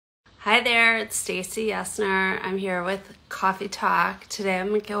Hi there, it's Stacy Yesner. I'm here with Coffee Talk. Today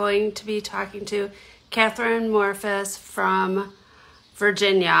I'm going to be talking to Catherine Morphis from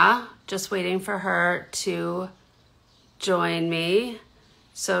Virginia. Just waiting for her to join me.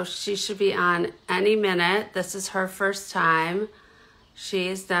 So she should be on any minute. This is her first time.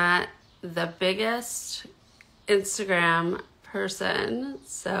 She's not the biggest Instagram person,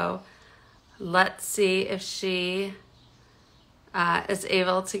 so let's see if she is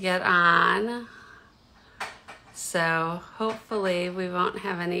able to get on. So hopefully we won't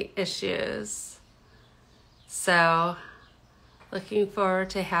have any issues. So looking forward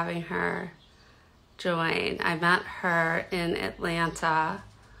to having her join. I met her in Atlanta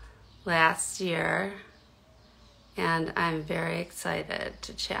last year, and I'm very excited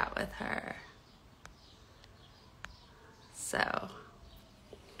to chat with her. So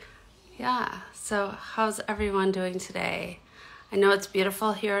yeah, so how's everyone doing today? I know it's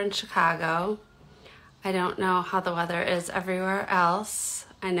beautiful here in Chicago. I don't know how the weather is everywhere else.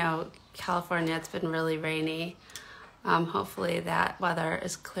 I know California, it's been really rainy. Hopefully that weather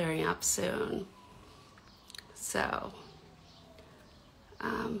is clearing up soon. So,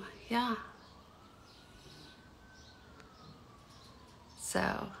 yeah.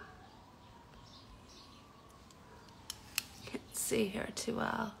 So, can't see her too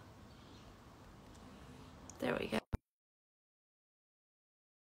well. There we go.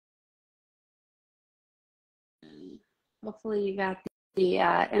 Hopefully you got the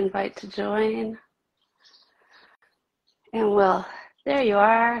invite to join. And there you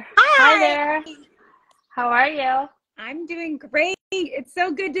are. Hi. Hi there. How are you? I'm doing great. It's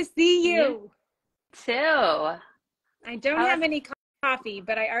so good to see you. You too. I don't have any coffee,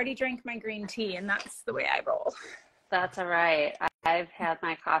 but I already drank my green tea, and that's the way I roll. That's all right. I've had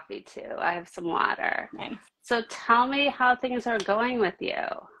my coffee too. I have some water. Nice. So tell me how things are going with you.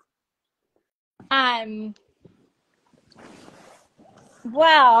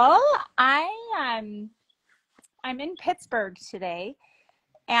 Well, I'm in Pittsburgh today,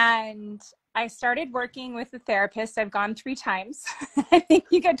 and I started working with a therapist. I've gone 3 times. I think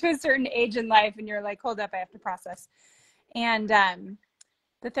you get to a certain age in life and you're like, hold up, I have to process. And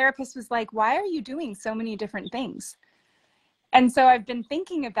the therapist was like, why are you doing so many different things? And so I've been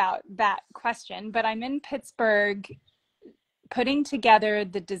thinking about that question, but I'm in Pittsburgh putting together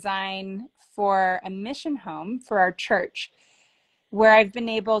the design for a mission home for our church, where I've been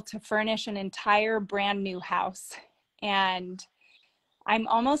able to furnish an entire brand new house. And I'm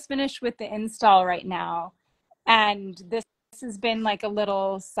almost finished with the install right now. And this has been like a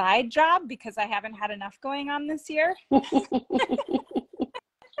little side job because I haven't had enough going on this year.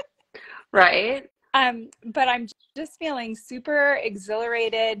 Right. But I'm just feeling super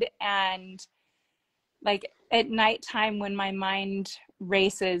exhilarated, and like at nighttime when my mind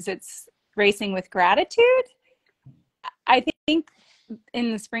races, it's racing with gratitude. I think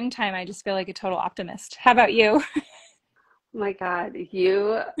in the springtime, I just feel like a total optimist. How about you? Oh my God,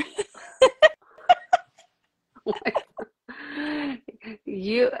 you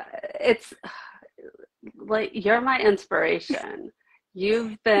it's like you're my inspiration.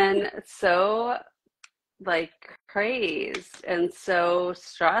 You've been so like crazed and so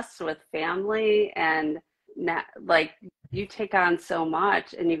stressed with family, and like you take on so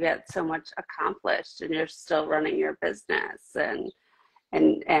much and you get so much accomplished, and you're still running your business and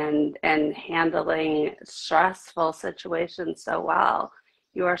handling stressful situations so well.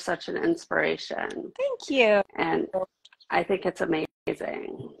 You are such an inspiration. Thank you. And I think it's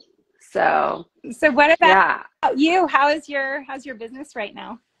amazing. So what about yeah. you? How's your business right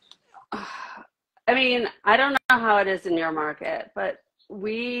now? I mean, I don't know how it is in your market, but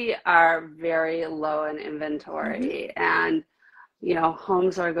we are very low in inventory, and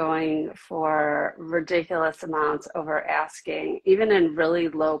homes are going for ridiculous amounts over asking, even in really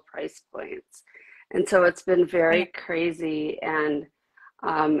low price points. And so it's been very crazy, and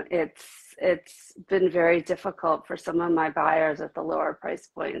it's been very difficult for some of my buyers at the lower price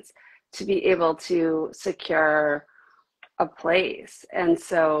points to be able to secure a place. And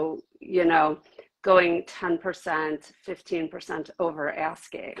so, going 10%, 15% over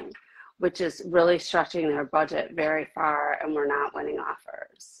asking, which is really stretching their budget very far, and we're not winning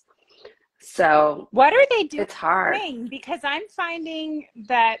offers. So what are they doing? It's hard. Because I'm finding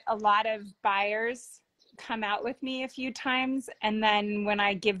that a lot of buyers come out with me a few times, and then when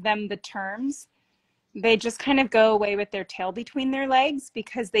I give them the terms, they just kind of go away with their tail between their legs,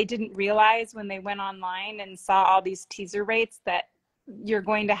 because they didn't realize when they went online and saw all these teaser rates that you're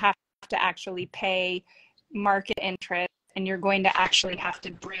going to have to actually pay market interest, and you're going to actually have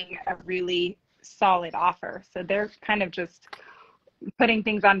to bring a really solid offer. So they're kind of just putting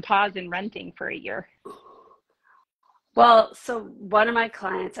things on pause and renting for a year? Well, so one of my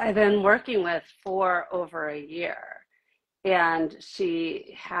clients I've been working with for over a year, and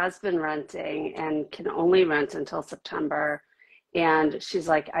she has been renting and can only rent until September. And she's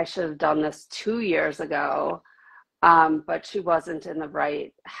like, I should have done this 2 years ago, but she wasn't in the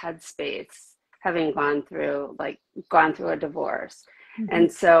right headspace, having gone through a divorce. Mm-hmm.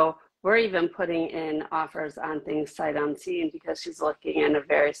 And so we're even putting in offers on things sight unseen because she's looking in a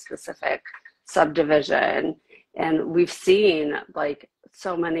very specific subdivision. And we've seen like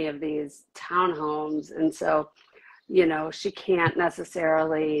so many of these townhomes. And so, she can't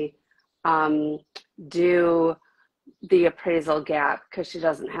necessarily do the appraisal gap because she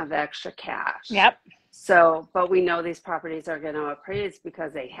doesn't have the extra cash. Yep. So, but we know these properties are going to appraise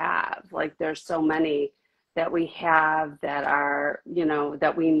because they have. Like, there's so many that we have that are,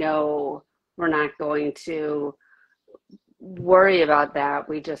 that we know we're not going to worry about that.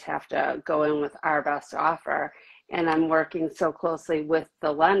 We just have to go in with our best offer. And I'm working so closely with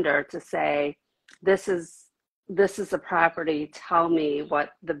the lender to say, this is a property. Tell me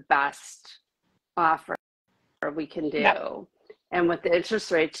what the best offer we can do. Yep. And with the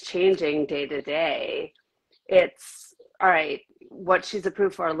interest rates changing day to day, it's all right. What she's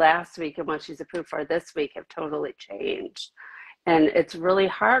approved for last week and what she's approved for this week have totally changed. And it's really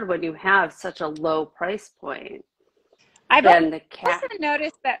hard when you have such a low price point. I've Then the also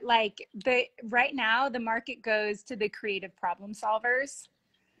noticed that right now the market goes to the creative problem solvers.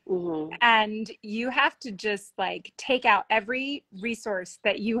 Mm-hmm. And you have to just take out every resource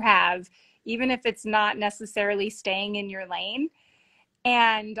that you have, even if it's not necessarily staying in your lane.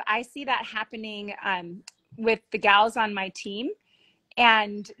 And I see that happening with the gals on my team.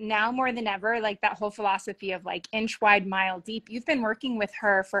 And now more than ever, that whole philosophy of inch wide, mile deep. You've been working with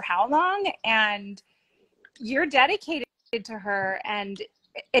her for how long? And you're dedicated to her. And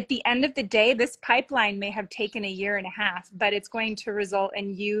at the end of the day, this pipeline may have taken 1.5 years, but it's going to result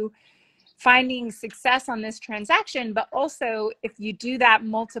in you finding success on this transaction. But also, if you do that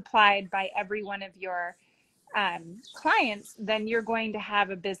multiplied by every one of your clients, then you're going to have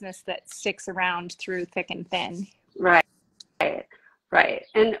a business that sticks around through thick and thin. Right. Right.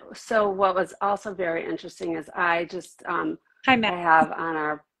 And so what was also very interesting is I just I have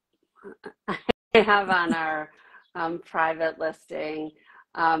on our private listing,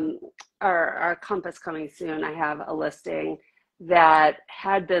 our Compass coming soon. I have a listing that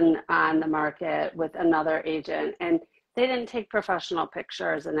had been on the market with another agent, and they didn't take professional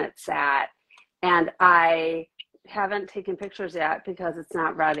pictures, and it sat. And I haven't taken pictures yet because it's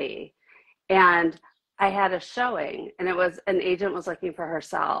not ready. And I had a showing, and it was an agent was looking for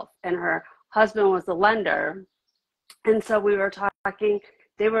herself, and her husband was the lender. And so we were talking.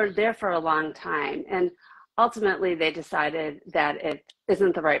 They were there for a long time, and ultimately they decided that it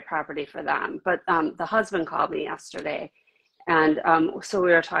isn't the right property for them. But the husband called me yesterday, and so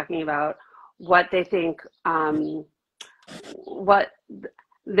we were talking about what they think,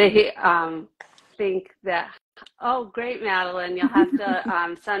 think that. Oh, great, Madeline! You'll have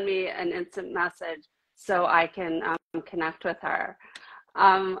to send me an instant message so I can connect with her.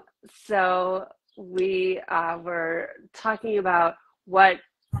 So we were talking about what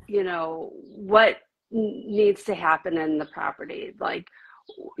needs to happen in the property.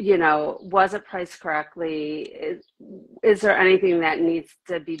 Was it priced correctly? Is there anything that needs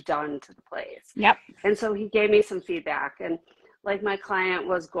to be done to the place? Yep. And so he gave me some feedback, and my client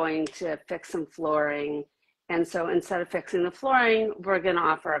was going to fix some flooring. And so instead of fixing the flooring, we're going to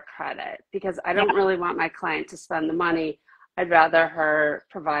offer a credit because I don't really want my client to spend the money. I'd rather her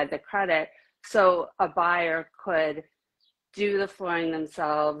provide the credit so a buyer could do the flooring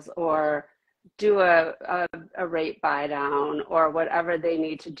themselves or do a rate buy down or whatever they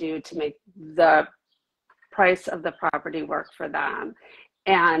need to do to make the price of the property work for them.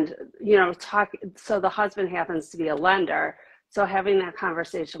 And, so the husband happens to be a lender. So having that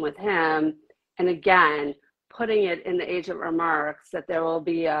conversation with him, and again, putting it in the agent remarks that there will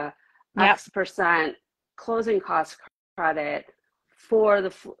be a X% closing cost credit for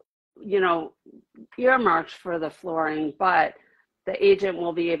the, earmarked for the flooring, but the agent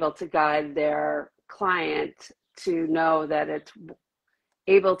will be able to guide their client to know that it's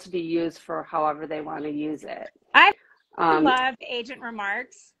able to be used for however they want to use it. I love agent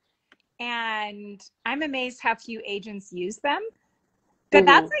remarks, and I'm amazed how few agents use them. But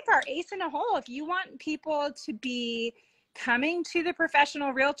that's our ace in a hole. If you want people to be coming to the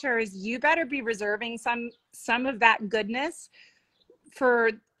professional realtors, you better be reserving some of that goodness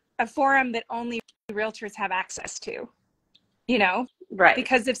for a forum that only realtors have access to, Right.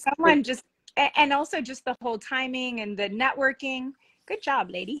 Because if someone and also just the whole timing and the networking, Good job,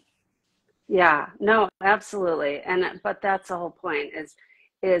 lady. Yeah, no, absolutely. But that's the whole point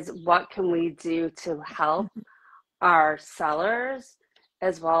is what can we do to help our sellers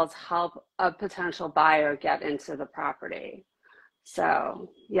as well as help a potential buyer get into the property. So,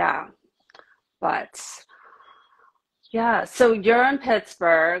 yeah, but yeah, so you're in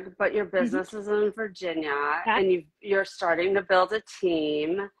Pittsburgh, but your Mm-hmm. business is in Virginia, Yeah. and you're starting to build a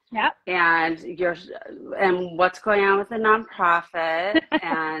team, Yeah. and what's going on with the nonprofit,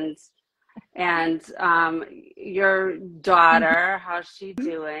 and your daughter, how's she Mm-hmm.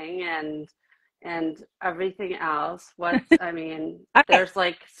 doing, and everything else. I mean, Okay. there's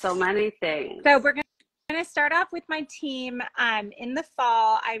like so many things. So we're going to start off with my team. In the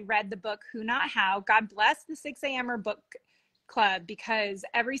fall, I read the book Who Not How. God bless the 6 a.m.er book club, because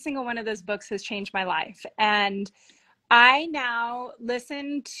every single one of those books has changed my life. And I now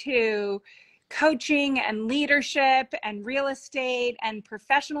listen to coaching and leadership and real estate and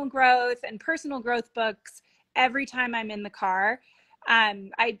professional growth and personal growth books every time I'm in the car.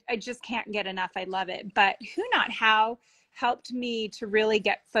 I just can't get enough. I love it. But Who Not How helped me to really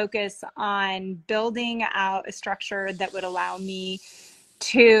get focus on building out a structure that would allow me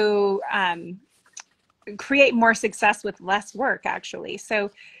to create more success with less work, actually. So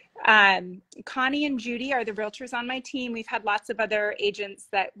Connie and Judy are the realtors on my team. We've had lots of other agents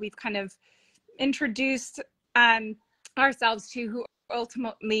that we've kind of introduced ourselves to, who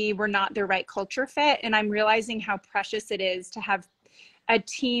ultimately were not the right culture fit. And I'm realizing how precious it is to have a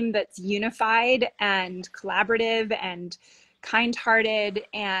team that's unified and collaborative and kind-hearted,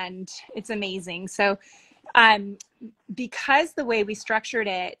 and it's amazing. So because the way we structured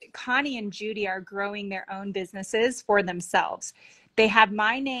it, Connie and Judy are growing their own businesses for themselves. They have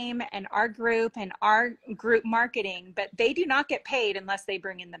my name and our group marketing, but they do not get paid unless they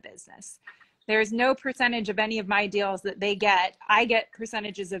bring in the business. There's no percentage of any of my deals that they get. I get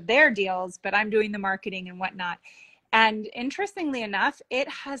percentages of their deals, but I'm doing the marketing and whatnot. And interestingly enough, it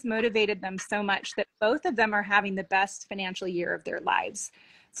has motivated them so much that both of them are having the best financial year of their lives.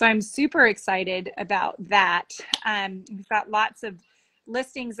 So I'm super excited about that. We've got lots of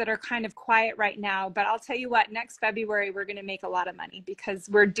listings that are kind of quiet right now, but I'll tell you what, next February, we're going to make a lot of money, because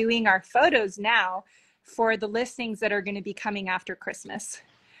we're doing our photos now for the listings that are going to be coming after Christmas,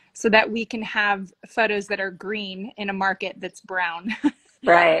 so that we can have photos that are green in a market that's brown.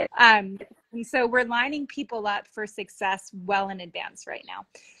 Right. And so we're lining people up for success well in advance right now.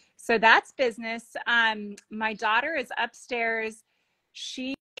 So that's business. My daughter is upstairs.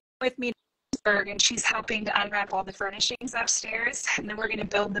 She with me and she's helping to unwrap all the furnishings upstairs. And then we're going to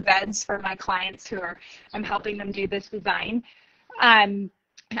build the beds for my clients I'm helping them do this design.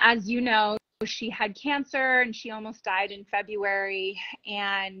 As you know, she had cancer and she almost died in February.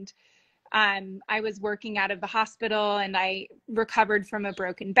 And I was working out of the hospital and I recovered from a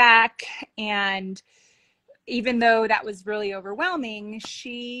broken back. And even though that was really overwhelming,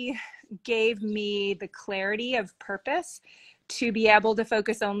 she gave me the clarity of purpose to be able to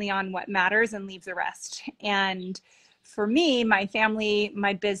focus only on what matters and leave the rest. And for me, my family,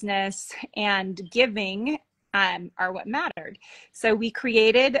 my business, and giving are what mattered. So we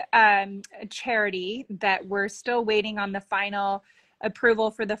created a charity that we're still waiting on the final approval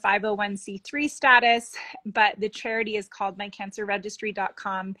for the 501c3 status, but the charity is called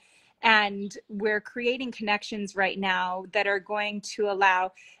mycancerregistry.com. And we're creating connections right now that are going to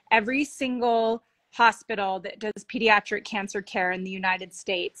allow every single hospital that does pediatric cancer care in the United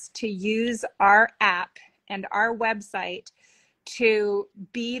States to use our app and our website to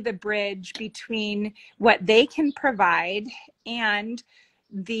be the bridge between what they can provide and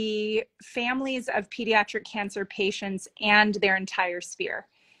the families of pediatric cancer patients and their entire sphere.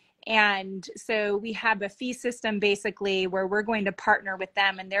 And so we have a fee system basically where we're going to partner with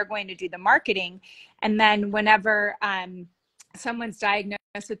them and they're going to do the marketing. And then whenever someone's diagnosed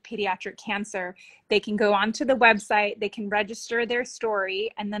with pediatric cancer, they can go onto the website, they can register their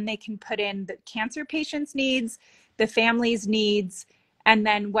story, and then they can put in the cancer patient's needs, the family's needs, and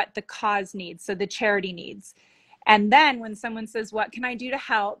then what the cause needs, so the charity needs. And then when someone says, what can I do to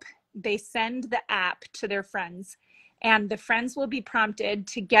help? They send the app to their friends. And the friends will be prompted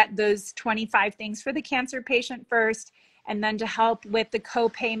to get those 25 things for the cancer patient first, and then to help with the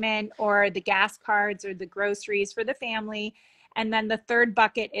co-payment or the gas cards or the groceries for the family. And then the third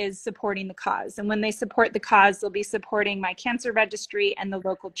bucket is supporting the cause. And when they support the cause, they'll be supporting my cancer registry and the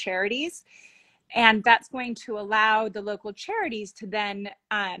local charities. And that's going to allow the local charities to then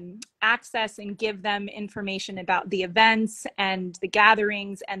access and give them information about the events and the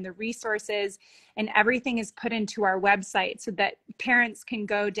gatherings and the resources, and everything is put into our website so that parents can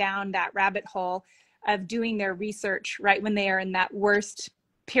go down that rabbit hole of doing their research right when they are in that worst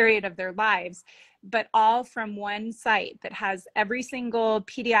period of their lives, but all from one site that has every single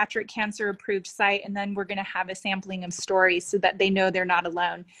pediatric cancer approved site. And then we're going to have a sampling of stories so that they know they're not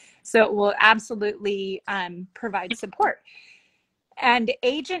alone. So it will absolutely provide support. And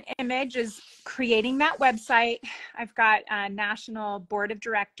Agent Image is creating that website. I've got a national board of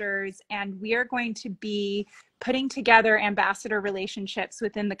directors, and we are going to be putting together ambassador relationships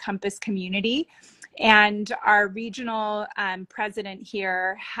within the Compass community. And our regional president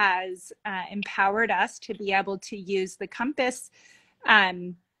here has empowered us to be able to use the Compass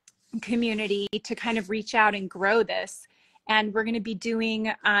community to kind of reach out and grow this. And we're going to be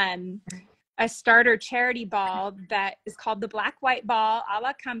doing a starter charity ball that is called the Black White Ball a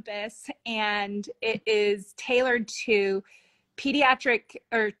la Compass, and it is tailored to pediatric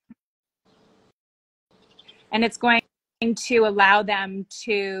and it's going to allow them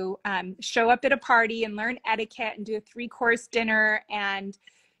to show up at a party and learn etiquette and do a 3-course dinner and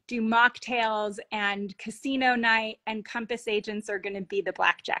do mocktails and casino night, and Compass agents are going to be the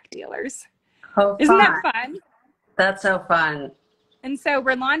blackjack dealers. Oh, isn't that fun? That's so fun. And so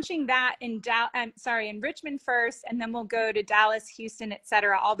we're launching that in Richmond first, and then we'll go to Dallas, Houston, et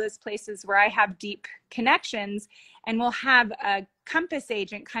cetera, all those places where I have deep connections, and we'll have a Compass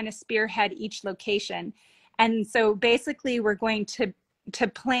agent kind of spearhead each location. And so basically we're going to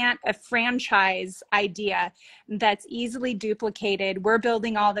plant a franchise idea that's easily duplicated. We're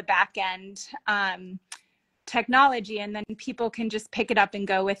building all the back end technology, and then people can just pick it up and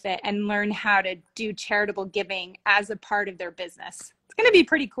go with it and learn how to do charitable giving as a part of their business. It's going to be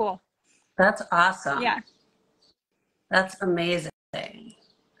pretty cool. That's awesome. Yeah. That's amazing.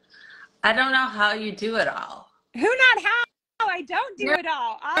 I don't know how you do it all. Who, not how? I don't do it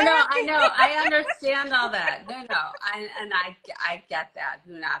all. I know. I understand all that. No. I get that.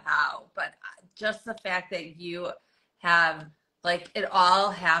 Who, not how. But just the fact that you have, like, it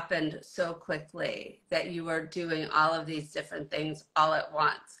all happened so quickly that you were doing all of these different things all at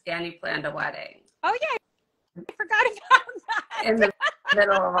once, and you planned a wedding. Oh yeah, I forgot about that. In the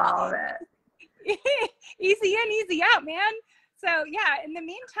middle of all of it. Easy in, easy out, man. So yeah, in the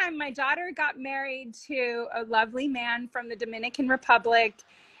meantime, my daughter got married to a lovely man from the Dominican Republic,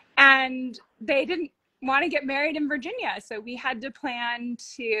 and they didn't want to get married in Virginia. So we had to plan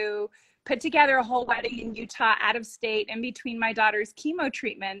to put together a whole wedding in Utah, out of state, in between my daughter's chemo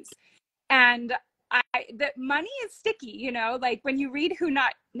treatments. And the money is sticky, you know, like when you read Who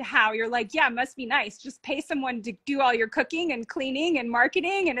Not How, you're like, yeah, it must be nice. Just pay someone to do all your cooking and cleaning and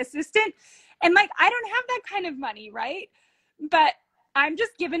marketing and assistant. And like, I don't have that kind of money, right? But I'm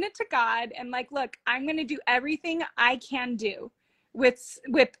just giving it to God and like, look, I'm going to do everything I can do with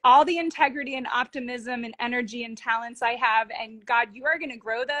all the integrity and optimism and energy and talents I have. And God, you are going to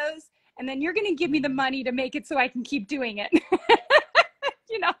grow those. And then you're going to give me the money to make it so I can keep doing it.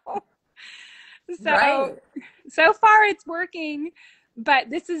 You know? So, right. So far it's working,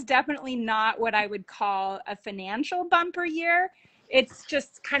 but this is definitely not what I would call a financial bumper year. It's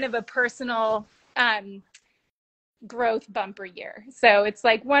just kind of a personal growth bumper year. So it's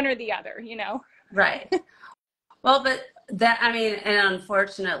like one or the other, you know? Right. Well, but that, I mean, and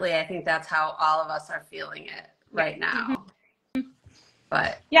unfortunately, I think that's how all of us are feeling it right now. Mm-hmm.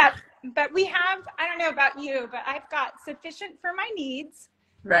 But yeah, but we have, I don't know about you, but I've got sufficient for my needs.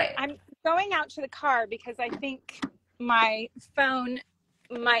 Right. I'm going out to the car because I think my phone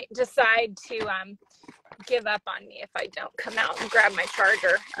might decide to give up on me if I don't come out and grab my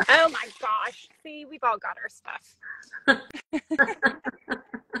charger. Oh my gosh. See, we've all got our stuff.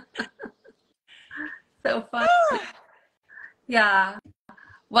 So fun. Yeah.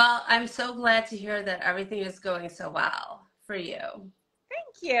 Well, I'm so glad to hear that everything is going so well for you.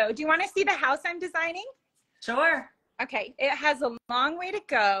 Thank you. Do you want to see the house I'm designing? Sure. Okay. It has a long way to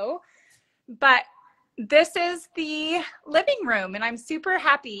go, but this is the living room, and I'm super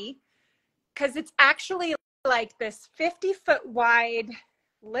happy because it's actually like this 50-foot wide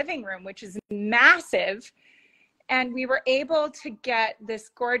living room, which is massive. And we were able to get this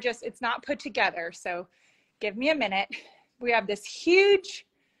gorgeous, it's not put together, so give me a minute. We have this huge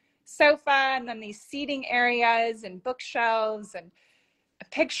sofa and then these seating areas and bookshelves and a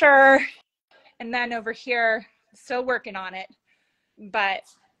picture. And then over here, still working on it. But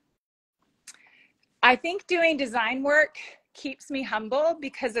I think doing design work keeps me humble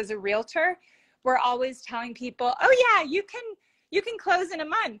because as a realtor, we're always telling people, oh yeah, you can close in a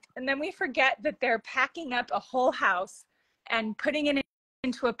month. And then we forget that they're packing up a whole house and putting it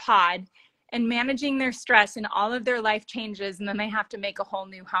into a pod and managing their stress and all of their life changes. And then they have to make a whole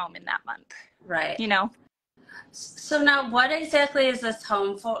new home in that month. Right. You know? So now what exactly is this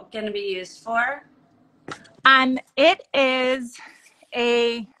home going to be used for? It is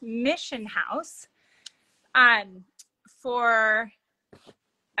a mission house for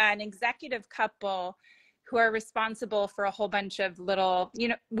an executive couple who are responsible for a whole bunch of little,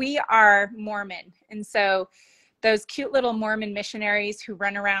 we are Mormon. And so those cute little Mormon missionaries who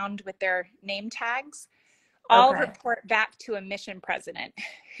run around with their name tags all Okay. report back to a mission president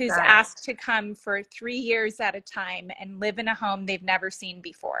who's Got it. asked to come for 3 years at a time and live in a home they've never seen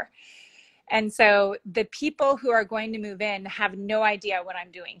before. And so the people who are going to move in have no idea what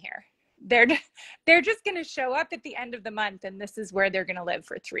I'm doing here. They're just going to show up at the end of the month, and this is where they're going to live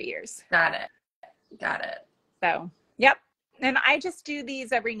for 3 years. Got it. Got it. So, yep. And I just do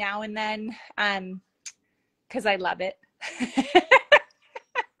these every now and then because I love it.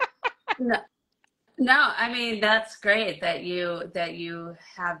 No, no, I mean, that's great that you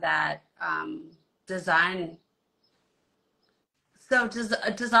have that design. So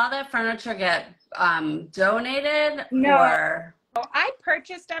does all that furniture get donated No, or? I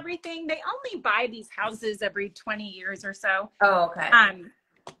purchased everything. They only buy these houses every 20 years or so. Oh, okay.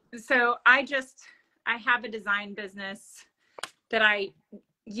 So I have a design business that I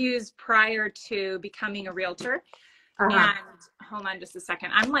used prior to becoming a realtor. And hold on just a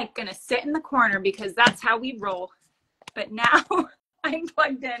second. I'm like going to sit in the corner because that's how we roll. But now I'm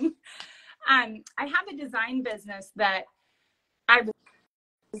plugged in. I have a design business that I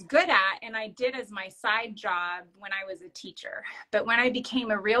was good at and I did as my side job when I was a teacher. But when I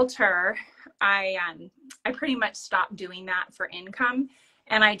became a realtor, I pretty much stopped doing that for income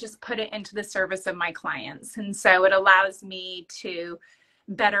and I just put it into the service of my clients. And so it allows me to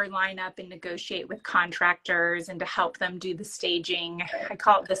better line up and negotiate with contractors and to help them do the staging. I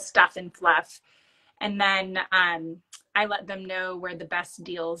call it the stuff and fluff. And then I let them know where the best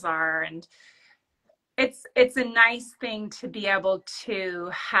deals are. And it's a nice thing to be able to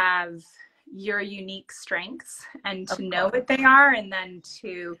have your unique strengths and to know what they are, and then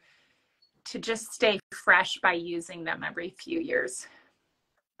to just stay fresh by using them every few years.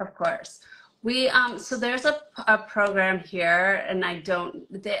 Of course. We so there's a program here, and I don't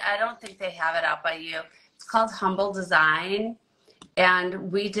think they have it out by you. It's called Humble Design,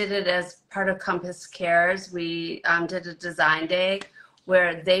 and we did it as part of Compass Cares. We did a design day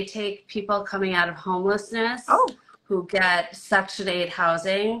where they take people coming out of homelessness who get Section 8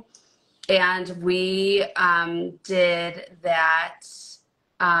 housing, and we did that.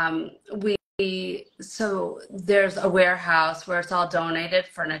 So there's a warehouse where it's all donated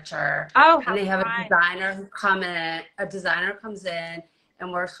furniture. Oh, and they have fun. a designer who comes in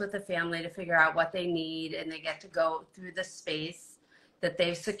and works with the family to figure out what they need, and they get to go through the space that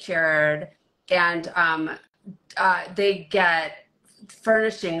they've secured, and they get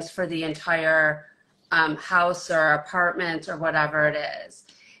furnishings for the entire house or apartment or whatever it is.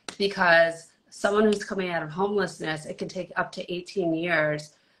 Because someone who's coming out of homelessness, it can take up to 18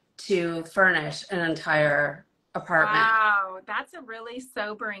 years to furnish an entire apartment. Wow, that's a really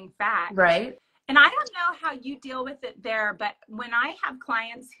sobering fact. Right? And I don't know how you deal with it there, but when I have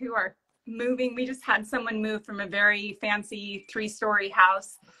clients who are moving, we just had someone move from a very fancy 3-story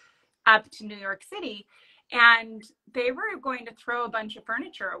house up to New York City, and they were going to throw a bunch of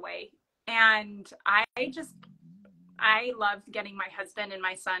furniture away. And I loved getting my husband and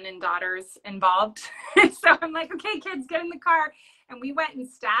my son and daughters involved. So I'm like, okay, kids, get in the car. And we went and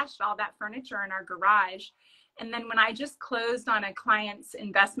stashed all that furniture in our garage. And then when I just closed on a client's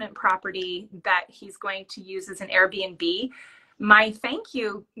investment property that he's going to use as an Airbnb, my thank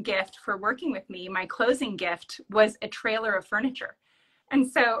you gift for working with me, my closing gift, was a trailer of furniture. And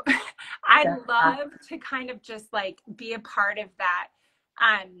so I love to kind of just like be a part of that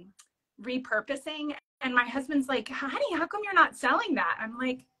repurposing. And my husband's like, honey, how come you're not selling that? I'm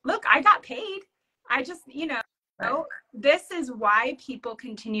like, look, I got paid. I just, this is why people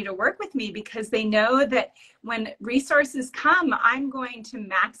continue to work with me, because they know that when resources come, I'm going to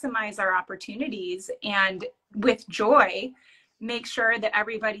maximize our opportunities and with joy, make sure that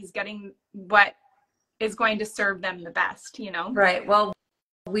everybody's getting what is going to serve them the best, Right. Well,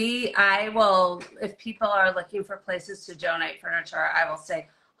 I will, if people are looking for places to donate furniture, I will say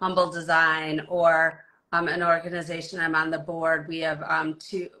Humble Design or an organization I'm on the board. We have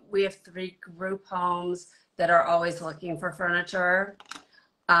 3 group homes that are always looking for furniture.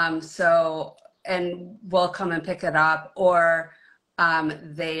 And we'll come and pick it up, or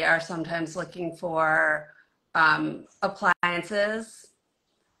they are sometimes looking for appliances.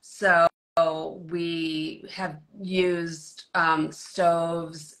 So we have used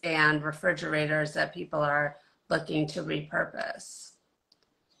stoves and refrigerators that people are looking to repurpose.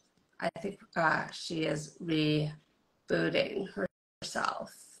 I think she is rebooting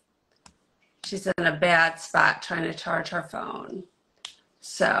herself. she's in a bad spot trying to charge her phone.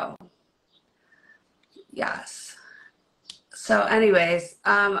 So, yes. So anyways,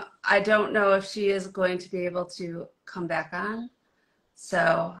 I don't know if she is going to be able to come back on.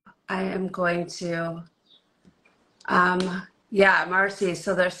 So I am going to, yeah, Marcy,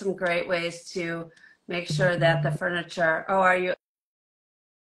 so there's some great ways to make sure that the furniture, oh, are you,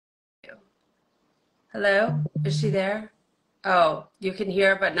 hello? Is she there? Oh, you can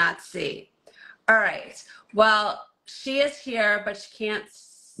hear but not see. All right. Well, she is here, but she can't,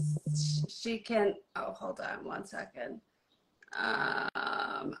 she can, oh, hold on one second.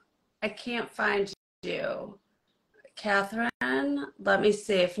 I can't find you. Catherine, let me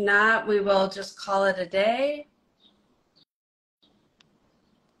see. If not, we will just call it a day.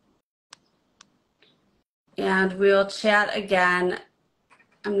 And we'll chat again.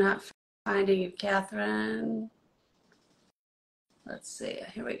 I'm not finding you, Catherine. Let's see.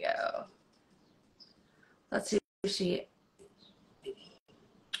 Here we go. Let's see if she.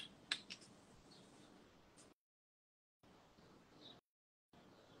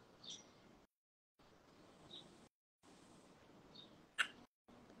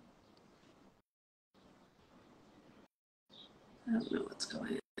 I don't know what's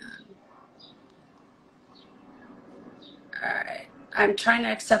going on. All right. I'm trying to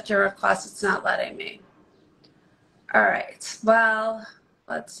accept your request. It's not letting me. All right. Well,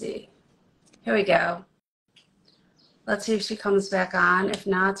 let's see. Here we go. Let's see if she comes back on. If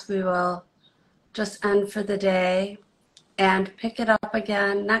not, we will just end for the day and pick it up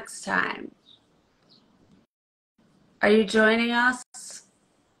again next time. Are you joining us?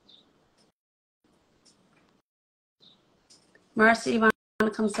 Marcy, you want to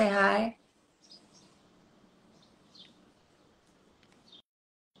come say hi?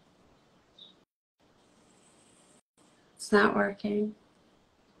 It's not working.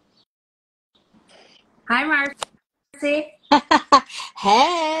 Hi, Marcy.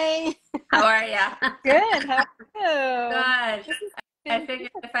 Hey. How are you? Good. How are you? Good. I figured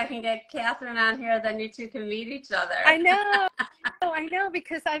if I can get Catherine on here, then you two can meet each other. I know,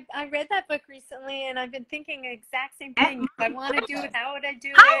 because I read that book recently, and I've been thinking the exact same thing. I want to do it. How would I do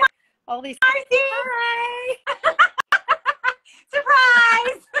it? All these. Marcy. Hi.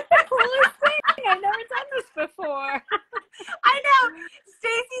 Surprise! The coolest thing. I've never done this before. I know.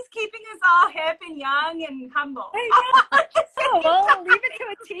 Stacy's keeping us all hip and young and humble. I know. Oh, well, I'll leave it to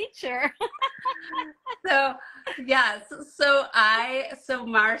a teacher. So, yes. So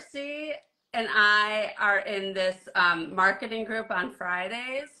Marcy and I are in this marketing group on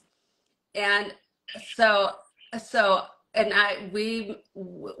Fridays. And we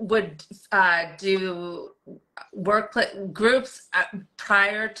would do work groups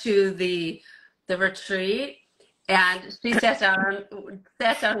prior to the retreat, and she sat down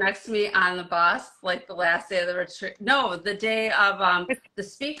next to me on the bus, like the last day of the retreat. No, the day of the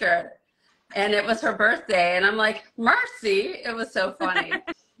speaker, and it was her birthday, and I'm like, Marcy, it was so funny.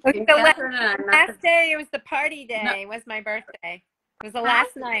 The last day, it was the party day. No. It was my birthday. It was the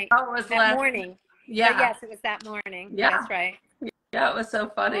last night. Oh, it was that morning. Yeah. But yes, it was that morning. Yeah. That's right. Yeah, it was so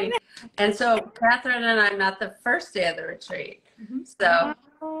funny. And so Catherine and I met the first day of the retreat. So,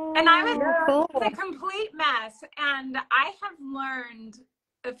 and I was a complete mess. And I have learned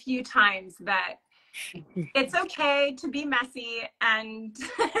a few times that it's okay to be messy and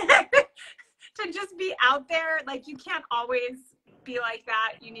to just be out there. Like, you can't always be like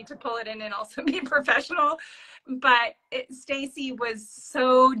that. You need to pull it in and also be professional. But Stacy was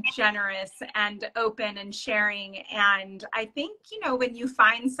so generous and open and sharing. And I think, when you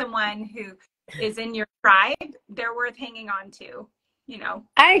find someone who is in your tribe, they're worth hanging on to,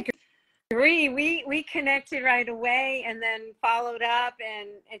 I agree. We connected right away and then followed up, and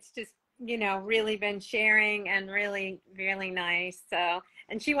it's just, really been sharing and really, really nice. So,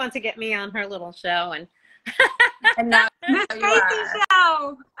 and she wants to get me on her little show, and now the Stacy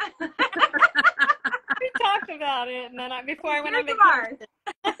show. We talked about it, and then before I went on vacation.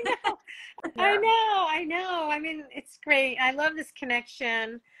 I know. I mean, it's great. I love this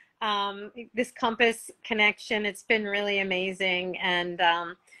connection, this Compass connection. It's been really amazing, and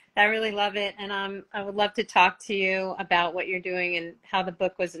I really love it. And I would love to talk to you about what you're doing and how the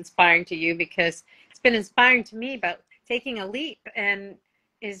book was inspiring to you, because it's been inspiring to me. But taking a leap and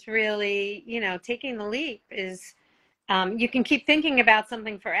is really, taking the leap is, you can keep thinking about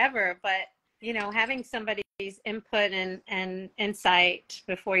something forever, but having somebody's input and insight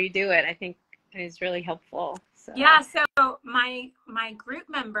before you do it, I think is really helpful. So. Yeah, so my group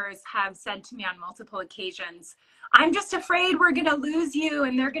members have said to me on multiple occasions, I'm just afraid we're going to lose you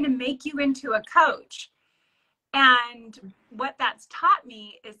and they're going to make you into a coach. And what that's taught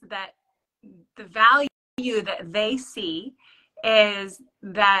me is that the value that they see is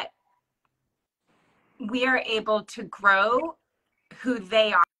that we are able to grow who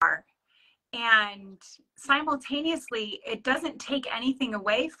they are. And simultaneously, it doesn't take anything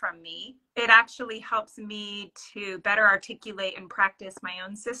away from me. It actually helps me to better articulate and practice my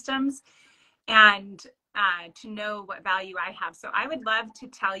own systems and to know what value I have. So I would love to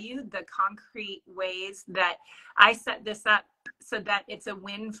tell you the concrete ways that I set this up so that it's a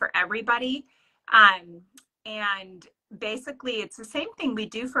win for everybody. And basically, it's the same thing we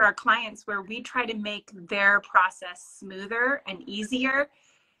do for our clients, where we try to make their process smoother and easier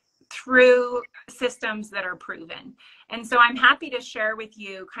through systems that are proven. And so I'm happy to share with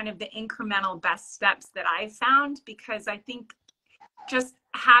you kind of the incremental best steps that I've found, because I think just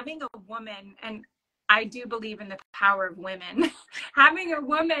having a woman, and I do believe in the power of women, having a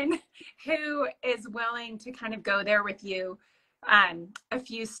woman who is willing to kind of go there with you a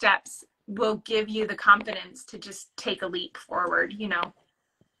few steps will give you the confidence to just take a leap forward, you know.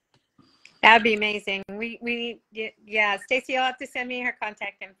 That'd be amazing. Yeah, Stacy, you'll have to send me her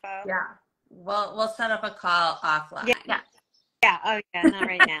contact info. Yeah. We'll set up a call offline. Yeah. Yeah. Oh yeah, not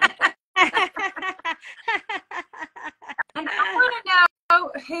right now. And I want to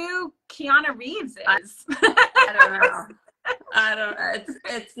know who Keanu Reeves is. I don't know. I don't know.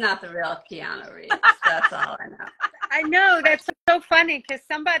 It's not the real Keanu Reeves. That's all I know. I know, that's so funny, because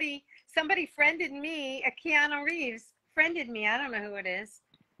somebody friended me, a Keanu Reeves friended me. I don't know who it is.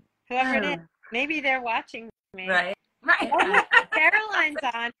 Whoever it is. Maybe they're watching me. Right. Right. Caroline's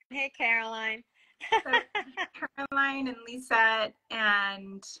on. Hey, Caroline. So, Caroline and Lisa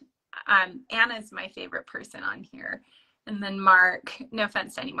and Anna's my favorite person on here. And then Mark, no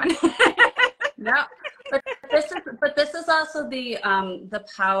offense to anyone. No, but this is also the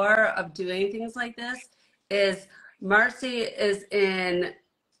power of doing things like this. Is Marcy is in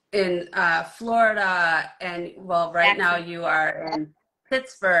Florida, and well, right now you are in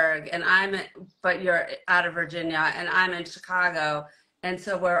Pittsburgh, and but you're out of Virginia, and I'm in Chicago, and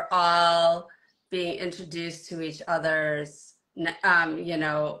so we're all being introduced to each other's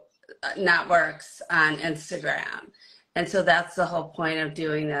networks on Instagram. And so that's the whole point of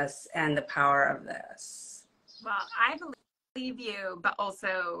doing this and the power of this. Well, I believe you, but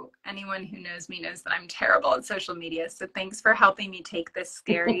also anyone who knows me knows that I'm terrible at social media. So thanks for helping me take this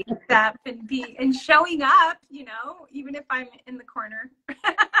scary step and showing up, you know, even if I'm in the corner.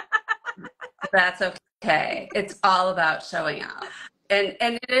 That's okay. It's all about showing up.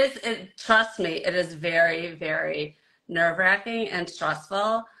 And trust me, it is very, very nerve-wracking and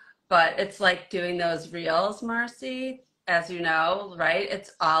stressful. But it's like doing those reels, Marcy, as you know, right?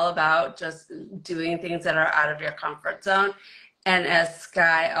 It's all about just doing things that are out of your comfort zone. And as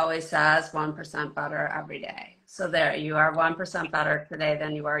Sky always says, 1% better every day. So there, you are 1% better today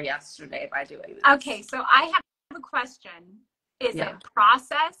than you were yesterday by doing this. Okay, so I have a question. Is it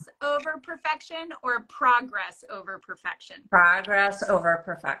process over perfection or progress over perfection? Progress over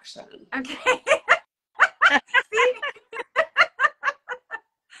perfection. Okay.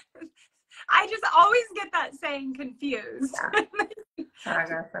 I just always get that saying confused. Yeah.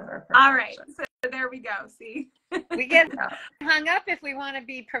 Progress over perfection. All right, so there we go. See, we get hung up if we want to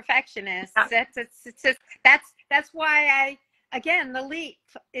be perfectionists. Yeah. That's why the leap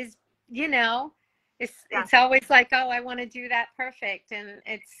is, you know, it's always like, oh, I want to do that perfect, and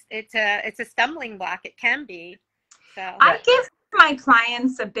it's a stumbling block. It can be. So I give my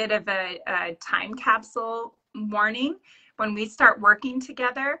clients a bit of a time capsule warning when we start working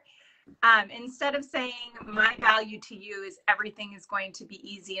together. Instead of saying my value to you is everything is going to be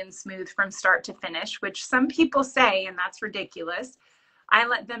easy and smooth from start to finish, which some people say, and that's ridiculous, I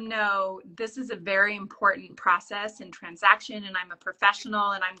let them know this is a very important process and transaction, and I'm a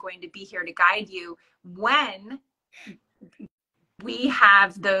professional, and I'm going to be here to guide you when we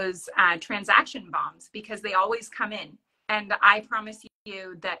have those transaction bombs, because they always come in. And I promise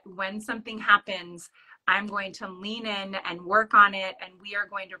you that when something happens, I'm going to lean in and work on it, and we are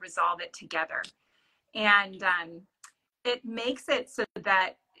going to resolve it together. And it makes it so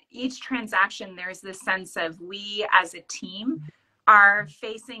that each transaction, there's this sense of we as a team are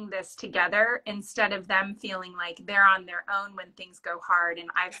facing this together, instead of them feeling like they're on their own when things go hard and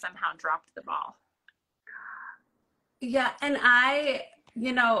I've somehow dropped the ball. Yeah, and I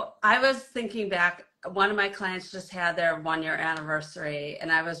was thinking back, one of my clients just had their 1-year anniversary,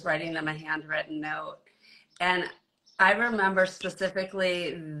 and I was writing them a handwritten note. And I remember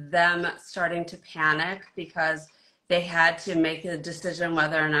specifically them starting to panic because they had to make a decision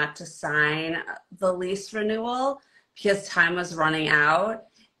whether or not to sign the lease renewal because time was running out.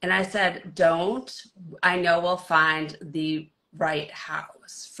 And I said, don't. I know we'll find the right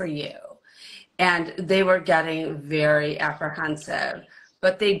house for you. and they were getting very apprehensive,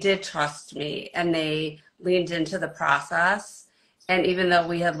 but they did trust me and they leaned into the process. And even though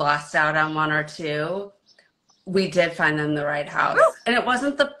we had lost out on one or two, we did find them the right house. And it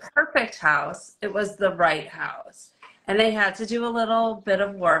wasn't the perfect house, it was the right house. And they had to do a little bit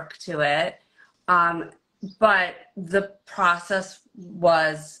of work to it. But the process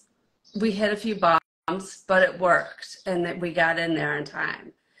was, we hit a few bumps, but it worked and that we got in there in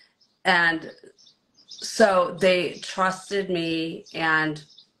time. And so they trusted me and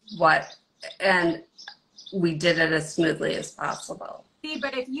we did it as smoothly as possible. See,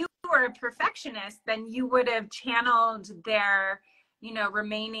 but if you were a perfectionist, then you would have channeled their,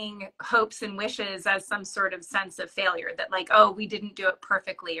 remaining hopes and wishes as some sort of sense of failure, that like, oh, we didn't do it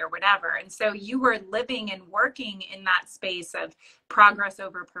perfectly or whatever. And so you were living and working in that space of progress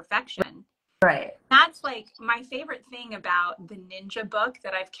over perfection. Right. That's like my favorite thing about the Ninja book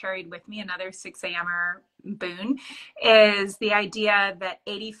that I've carried with me, another 6 a.m.er boon, is the idea that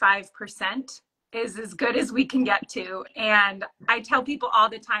 85% is as good as we can get to. And I tell people all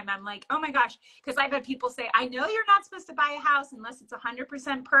the time, I'm like, oh my gosh, because I've had people say, I know you're not supposed to buy a house unless it's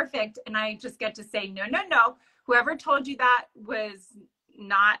 100% perfect. And I just get to say, no, no, no. Whoever told you that was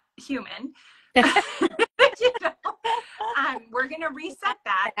not human. We're going to reset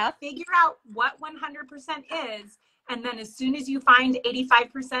that, figure out what 100% is. And then as soon as you find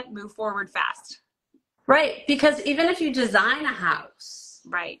 85%, move forward fast. Right. Because even if you design a house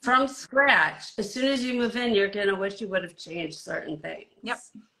right from scratch, as soon as you move in, you're going to wish you would have changed certain things. Yep.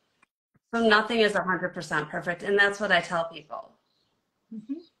 So nothing is 100% perfect. And that's what I tell people.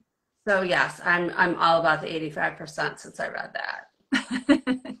 Mm-hmm. So yes, I'm all about the 85% since I read that.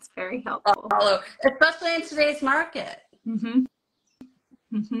 It's very helpful. Especially in today's market. Mm-hmm.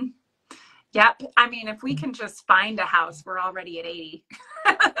 Mm-hmm. Yep. I mean, if we can just find a house, we're already at 80.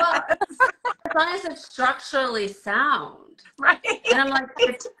 Well, as long as it's structurally sound. Right. And I'm like,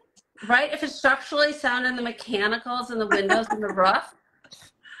 if it's structurally sound and the mechanicals and the windows and the roof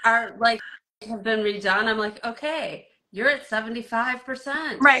are like, have been redone, I'm like, okay, you're at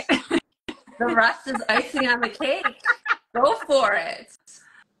 75%. Right. The rest is icing on the cake. Go for it.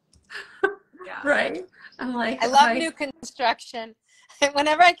 Yeah. Right? I'm like, I love new construction.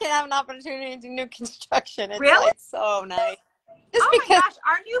 Whenever I can have an opportunity to do new construction, it's really? like so nice. Just oh because my gosh,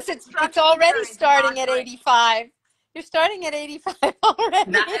 our new it's already starting at 85. You're starting at 85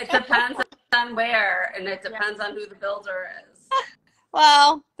 already. It depends on where, and it depends on who the builder is.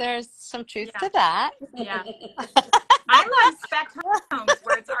 Well, there's some truth to that. Yeah. I love spec homes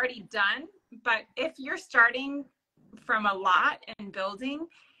where it's already done, but if you're starting from a lot and building,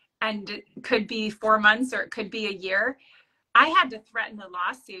 and it could be 4 months or it could be a year, I had to threaten a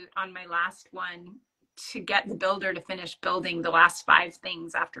lawsuit on my last one to get the builder to finish building the last 5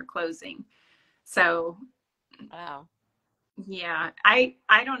 things after closing. So, wow. Yeah, I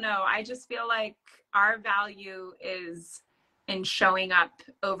don't know. I just feel like our value is in showing up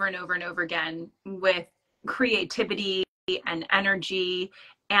over and over and over again with creativity and energy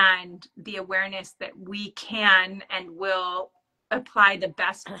and the awareness that we can and will apply the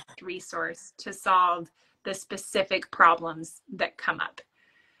best resource to solve the specific problems that come up.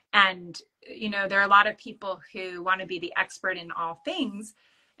 And, there are a lot of people who want to be the expert in all things.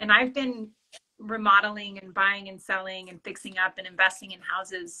 And I've been remodeling and buying and selling and fixing up and investing in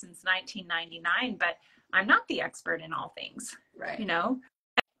houses since 1999, but I'm not the expert in all things, right?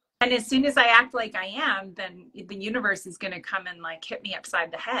 And as soon as I act like I am, then the universe is going to come and like hit me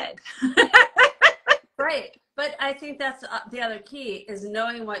upside the head. Right. But I think that's the other key is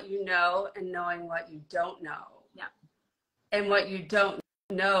knowing what you know and knowing what you don't know. Yeah. And what you don't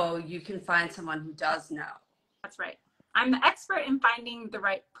know, you can find someone who does know. That's right. I'm the expert in finding the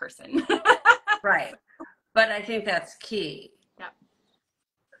right person. Right. But I think that's key. Yep.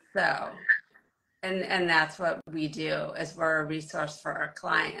 So, and that's what we do is we're a resource for our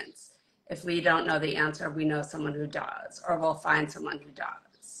clients. If we don't know the answer, we know someone who does, or we'll find someone who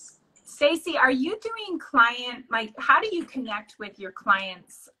does. Stacey, are you doing how do you connect with your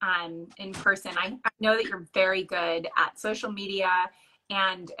clients in person? I know that you're very good at social media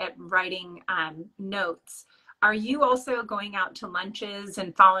and at writing notes. Are you also going out to lunches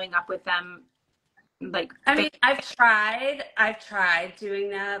and following up with them? I've tried doing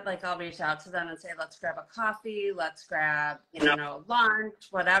that. Like I'll reach out to them and say, let's grab a coffee, let's grab, lunch,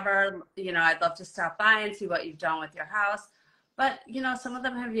 whatever. I'd love to stop by and see what you've done with your house. But, some of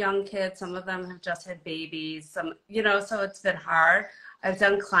them have young kids, some of them have just had babies, so it's been hard. I've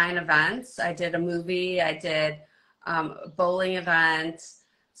done client events. I did a movie, I did a bowling event.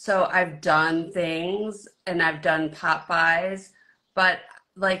 So I've done things and I've done pop buys, but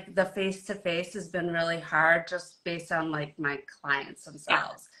like the face-to-face has been really hard just based on like my clients Yeah.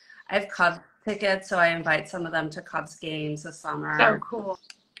 themselves. I have Cubs tickets, so I invite some of them to Cubs games this summer. So cool.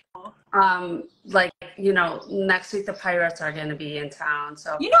 Like, next week the Pirates are going to be in town.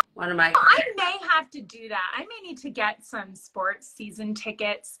 So one of my I may have to do that. I may need to get some sports season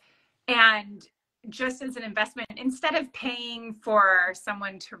tickets, and just as an investment, instead of paying for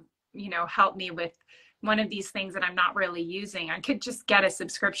someone to, help me with one of these things that I'm not really using, I could just get a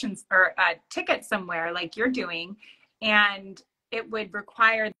subscription or a ticket somewhere like you're doing. And it would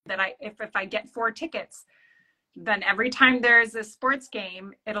require that if I get 4 tickets, then every time there's a sports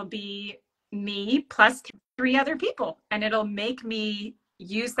game, it'll be me plus 3 other people, and it'll make me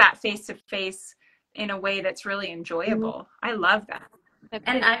use that face-to-face in a way that's really enjoyable. I love that.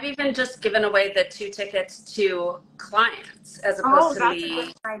 And I've even just given away the 2 tickets to clients as opposed to me. That's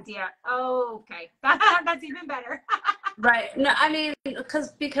a good idea. Oh, okay. That's even better. Right. No, I mean,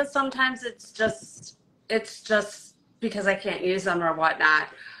 because sometimes it's just because I can't use them or whatnot.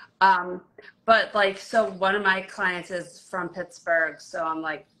 But like, so one of my clients is from Pittsburgh, so I'm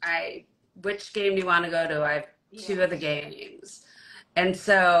like, which game do you want to go to? I have 2 of the games. And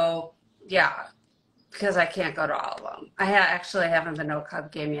so, yeah, because I can't go to all of them. I actually haven't been to a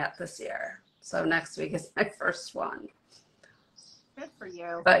Cub game yet this year. So next week is my first one. Good for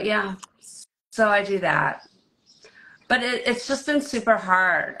you. But yeah, so I do that. But it's just been super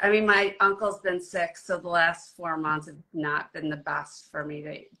hard. I mean, my uncle's been sick, so the last 4 months have not been the best for me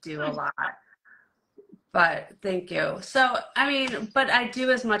to do a lot. But thank you. So, I mean, but I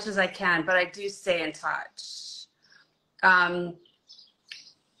do as much as I can, but I do stay in touch.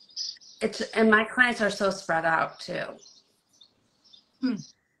 And my clients are so spread out too.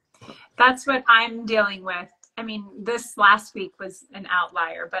 That's what I'm dealing with. I mean, this last week was an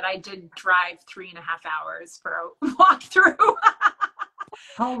outlier, but I did drive 3.5 hours for a walkthrough.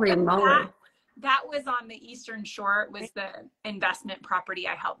 Holy moly. That was on the Eastern Shore. It was the investment property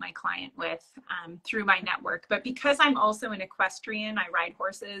I helped my client with through my network. But because I'm also an equestrian, I ride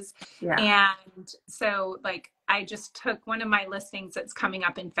horses. Yeah. And so like I just took one of my listings that's coming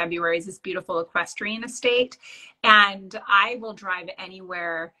up in February is this beautiful equestrian estate. And I will drive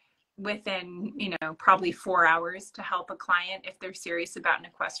anywhere within, probably 4 hours to help a client if they're serious about an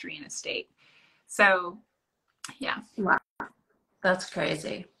equestrian estate. So, yeah. Wow. That's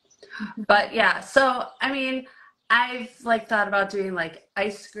crazy. But yeah, so I mean, I've like thought about doing like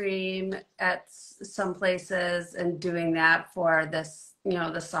ice cream at some places and doing that for this,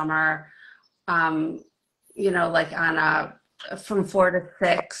 the summer, like on from 4 to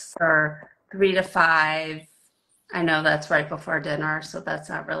 6 or 3 to 5. I know that's right before dinner, so that's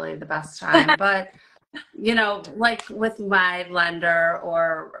not really the best time, but like with my lender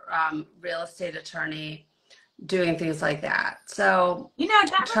or real estate attorney, doing things like that. So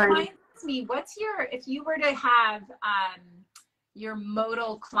that reminds me, if you were to have your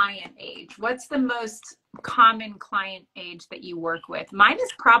modal client age, what's the most common client age that you work with? Mine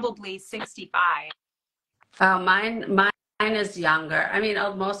is probably 65. Mine is younger. I mean,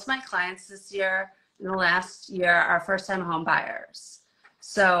 most of my clients this year, in the last year, are first-time home buyers.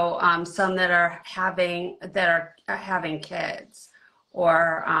 So some that are having kids,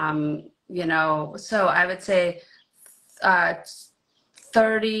 or so I would say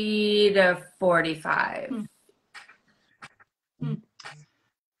 30 to 45.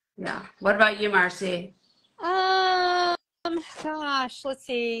 Yeah. What about you, Marcy? Gosh, let's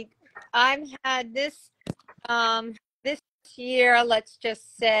see. I've had this year, let's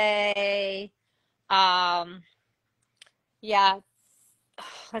just say,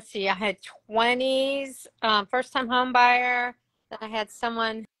 let's see, I had 20s, first-time home buyer. Then I had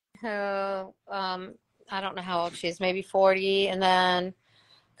someone who, I don't know how old she is, maybe 40, and then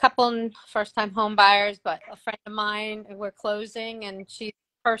a couple first-time home buyers, but a friend of mine, we're closing, and she's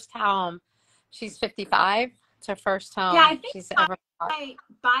first home. She's 55. It's her first home. Yeah, I think my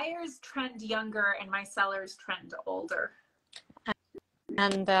buyers trend younger and my sellers trend older.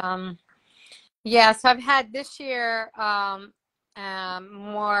 And so I've had this year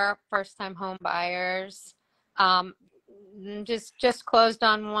more first-time home buyers. Just closed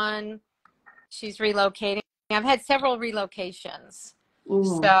on one. She's relocating. I've had several relocations.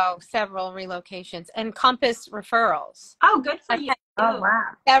 Ooh. So several relocations and Compass referrals. Oh, good for you. Oh, wow.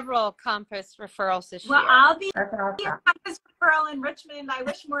 Several Compass referrals this year. Well, I'll be a Compass referral in Richmond. I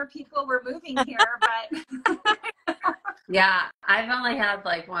wish more people were moving here, but. Yeah, I've only had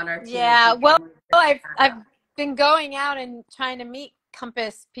like 1 or 2. Yeah, well, I've been going out and trying to meet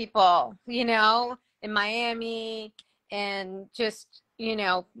Compass people, in Miami, and just,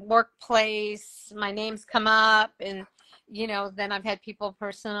 workplace. My name's come up, and you know, then I've had people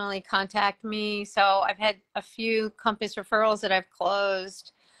personally contact me. So I've had a few Compass referrals that I've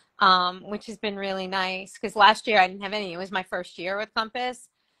closed, which has been really nice, because last year I didn't have any. It was my first year with Compass.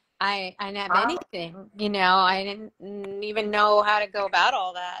 I didn't have anything, you know, I didn't even know how to go about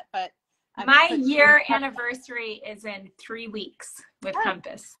all that, but my year anniversary is in 3 weeks with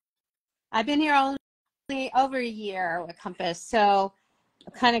Compass. I've been here only over a year with Compass, so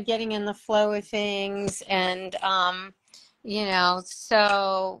kind of getting in the flow of things, and you know,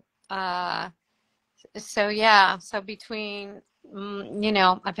 so yeah, so between you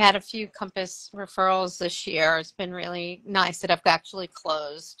know, I've had a few Compass referrals this year. It's been really nice that I've actually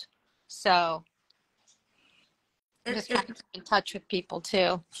closed. So I'm just trying to keep in touch with people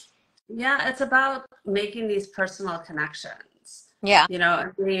too. Yeah, it's about making these personal connections. Yeah. You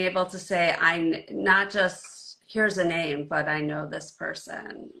know, being able to say, I not just here's a name, but I know this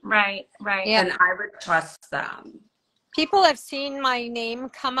person. Right, right. Yeah. And I would trust them. People have seen my name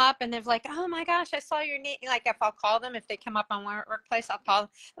come up and they're like, oh my gosh, I saw your name. Like if I'll call them, if they come up on Workplace, I'll call them.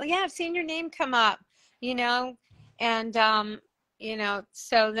 Well, yeah, I've seen your name come up, you know, and, you know,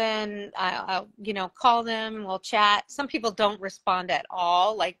 so then I'll, you know, call them, we'll chat. Some people don't respond at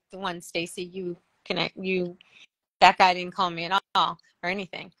all. Like the one, Stacy, that guy didn't call me at all or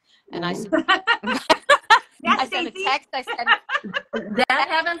anything. And I said, I sent a text. I said, that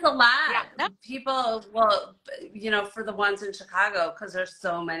happens a lot. Yeah, no. People, well, you know, for the ones in Chicago, because there's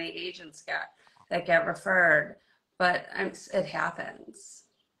so many agents that get referred, but it happens.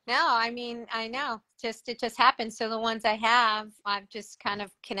 No, I mean, I know. It just happens. So the ones I have, I've just kind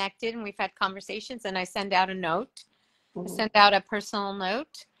of connected and we've had conversations, and I send out a note. I send out a personal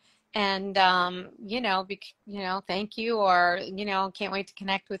note, and you know, thank you, or you know, can't wait to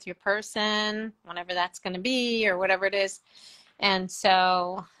connect with your person, whenever that's going to be, or whatever it is. And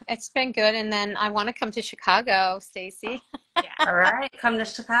so it's been good. And then I want to come to Chicago, Stacy. Yeah. All right, come to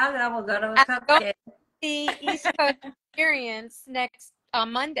Chicago. We'll go to a cupcake. The East Coast Experience next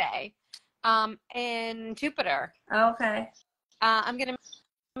Monday in Jupiter. Okay. I'm going to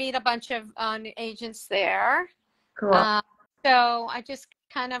meet a bunch of agents there. Cool. So I just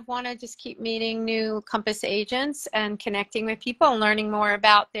kind of want to just keep meeting new Compass agents and connecting with people and learning more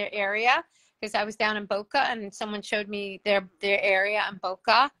about their area, because I was down in Boca and someone showed me their area in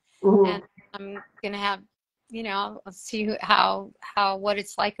Boca. And I'm going to have, you know, see what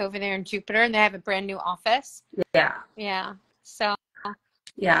it's like over there in Jupiter, and they have a brand new office. Yeah. Yeah. So.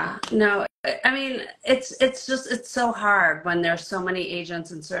 Yeah. No, I mean, it's so hard when there's so many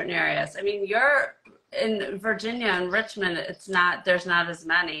agents in certain areas. I mean, you're in Virginia and Richmond, there's not as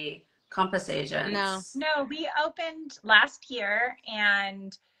many Compass agents. No, we opened last year,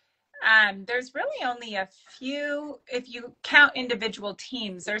 and there's really only a few, if you count individual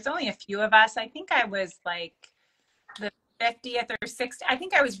teams, there's only a few of us. I think I was like the 50th or 60th. I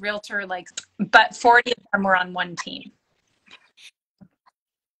think I was realtor, like, but 40 of them were on one team.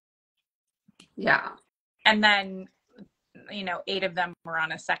 Yeah. And then, you know, 8 of them were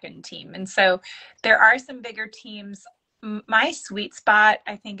on a second team. And so there are some bigger teams. My sweet spot,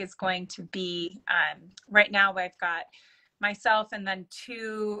 I think, is going to be, right now I've got myself and then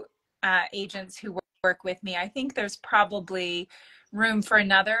 2 agents who work with me. I think there's probably room for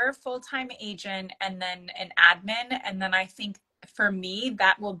another full-time agent and then an admin. And then I think for me,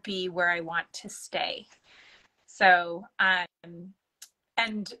 that will be where I want to stay. So,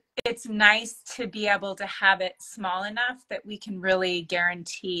 and it's nice to be able to have it small enough that we can really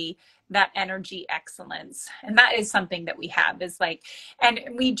guarantee that energy excellence. And that is something that we have, is like, and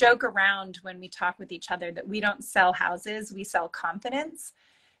we joke around when we talk with each other that we don't sell houses, we sell confidence.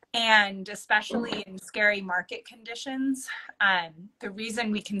 And especially in scary market conditions, the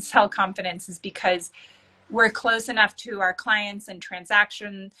reason we can sell confidence is because we're close enough to our clients and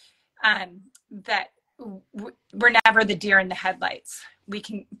transaction that we're never the deer in the headlights. We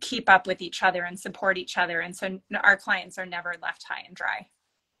can keep up with each other and support each other. And so our clients are never left high and dry.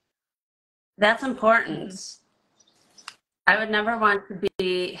 That's important. I would never want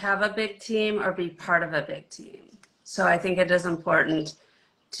to have a big team or be part of a big team. So I think it is important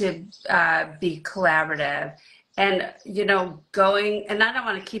to be collaborative. And, you know, and I don't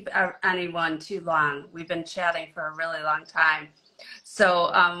want to keep anyone too long. We've been chatting for a really long time.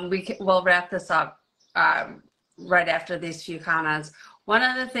 So we'll wrap this up right after these few comments. One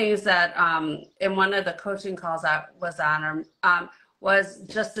of the things that in one of the coaching calls I was on was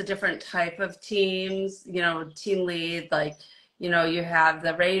just the different type of teams, you know, team lead, like, you know, you have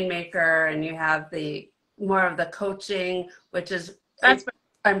the rainmaker and you have the more of the coaching, which is,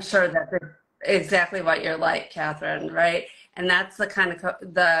 I'm sure that's exactly what you're like, Catherine, right? And that's the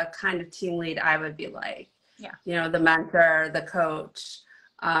kind of team lead I would be like. Yeah. you know, the mentor, the coach,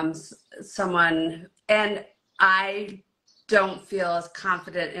 someone, and I don't feel as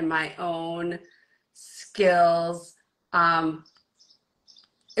confident in my own skills. Well,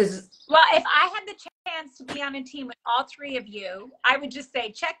 if I had the chance to be on a team with all three of you, I would just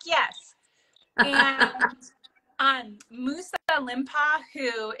say check yes. And Musa Limpa,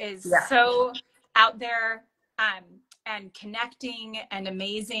 who is Yeah. so out there and connecting and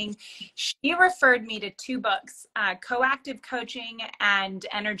amazing, she referred me to two books, Coactive Coaching and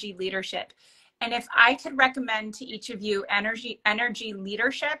Energy Leadership. And if I could recommend to each of you energy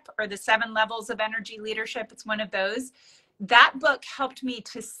leadership, or the 7 levels of energy leadership, it's one of those. That book helped me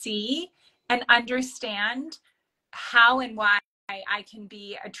to see and understand how and why I can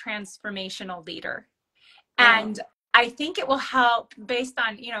be a transformational leader. And I think it will help based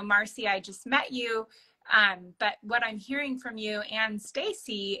on, you know, Marcy, I just met you. But what I'm hearing from you and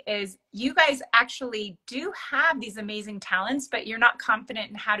Stacy is you guys actually do have these amazing talents, but you're not confident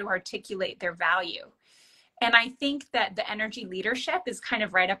in how to articulate their value. And I think that the energy leadership is kind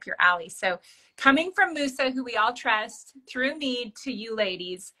of right up your alley. So coming from Musa, who we all trust, through me to you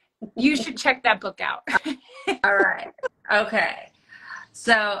ladies, you should check that book out. All right. Okay.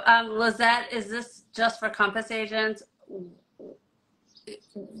 So, Lizette, is this just for Compass agents?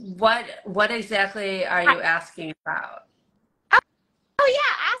 What exactly are you asking about? Oh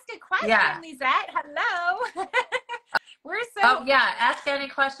yeah, ask a question, Yeah. Lizette. Hello. Oh yeah, ask any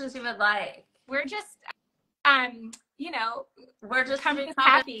questions you would like. We're just you know, we're just Compass three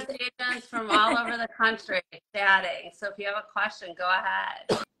happy Compass agents from all over the country chatting. So if you have a question, go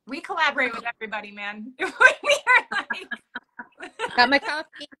ahead. We collaborate with everybody, man. We are like Got my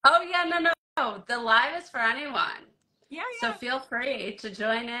coffee. Oh yeah, no. The live is for anyone. Yeah. So feel free to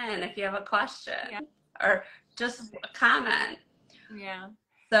join in if you have a question or just a comment. Yeah.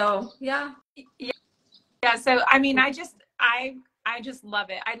 So yeah. So I mean, I just love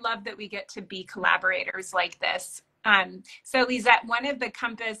it. I love that we get to be collaborators like this. So Lizette, one of the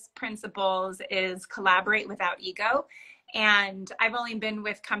Compass principles is collaborate without ego. And I've only been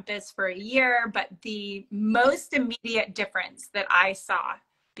with Compass for a year, but the most immediate difference that I saw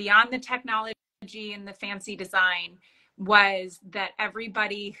beyond the technology and the fancy design was that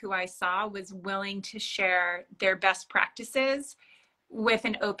everybody who I saw was willing to share their best practices with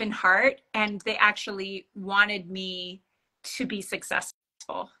an open heart, and they actually wanted me to be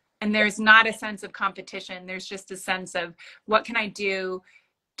successful. And there's not a sense of competition. There's just a sense of what can I do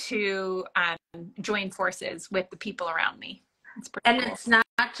to join forces with the people around me. It's pretty cool. It's not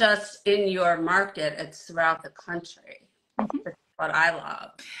just in your market, it's throughout the country. That's what I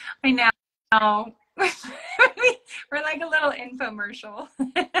love. I know. We're like a little infomercial.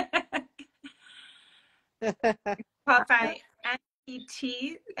 Qualify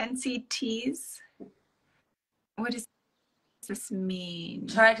NCTs. What does this mean?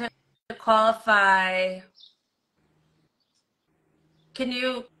 Try to qualify. Can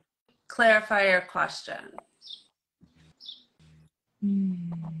you clarify your question?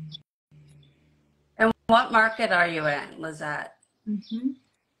 And what market are you in, Lizette?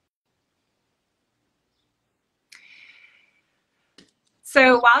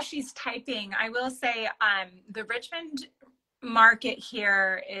 So while she's typing, I will say the Richmond market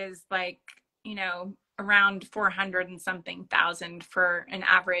here is like, you know, around 400 and something thousand for an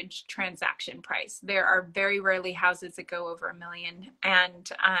average transaction price. There are very rarely houses that go over $1 million.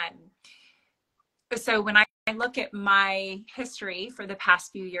 And so when I look at my history for the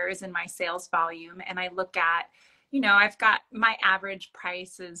past few years and my sales volume, and I look at, you know, I've got my average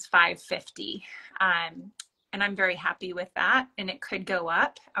price is $550. And I'm very happy with that. And it could go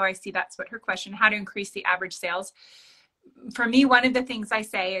up. Oh, I see. That's what her question, how to increase the average sales. For me, one of the things I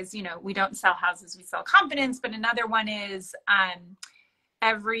say is, you know, we don't sell houses, we sell confidence. But another one is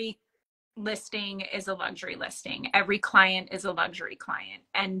every listing is a luxury listing. Every client is a luxury client.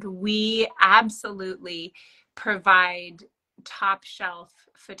 And we absolutely provide top shelf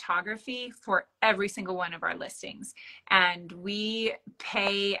photography for every single one of our listings. And we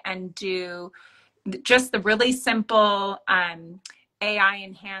pay and do just the really simple AI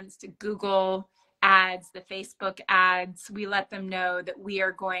enhanced Google ads, the Facebook ads. We let them know that we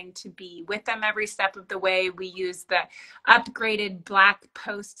are going to be with them every step of the way. We use the upgraded black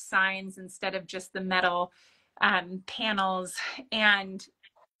post signs instead of just the metal panels. And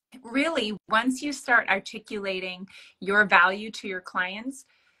really, once you start articulating your value to your clients,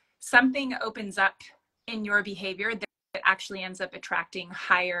 something opens up in your behavior that actually ends up attracting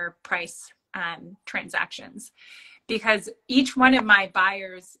higher price transactions. Because each one of my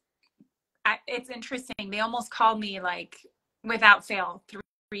buyers, it's interesting, they almost call me like without fail 3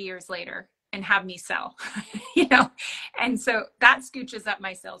 years later. and have me sell, you know? And so that scooches up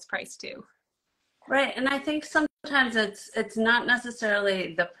my sales price too. Right. And I think sometimes it's not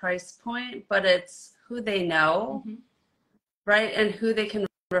necessarily the price point, but it's who they know, right? And who they can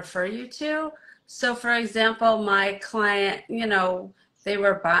refer you to. So for example, my client, you know, they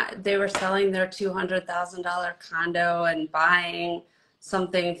were selling their $200,000 condo and buying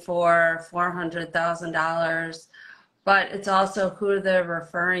something for $400,000, but it's also who they're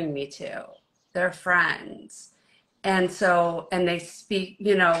referring me to, their friends. And so, and they speak,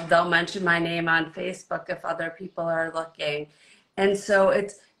 you know, they'll mention my name on Facebook if other people are looking. And so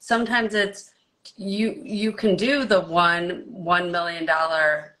sometimes you can do the $1 million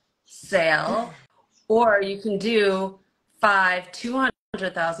sale, or you can do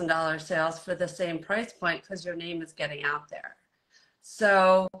 $200,000 sales for the same price point because your name is getting out there.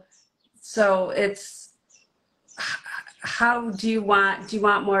 So it's, how do you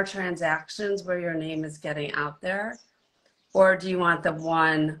want more transactions where your name is getting out there, or do you want the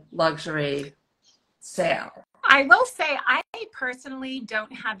one luxury sale? I will say I personally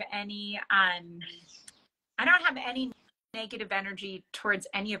don't have any negative energy towards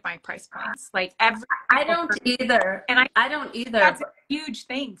any of my price points. Like I don't either. And I don't either. That's a huge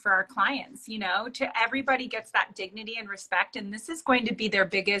thing for our clients, you know, everybody gets that dignity and respect. And this is going to be their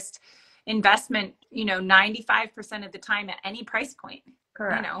biggest investment, you know, 95% of the time at any price point.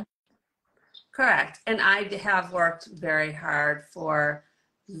 Correct. You know? Correct. And I have worked very hard for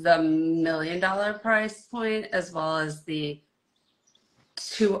the $1 million price point, as well as we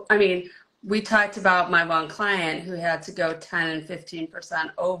talked about my one client who had to go 10 and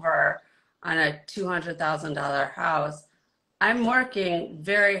 15% over on a $200,000 house. I'm working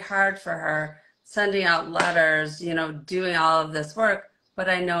very hard for her, sending out letters, you know, doing all of this work, but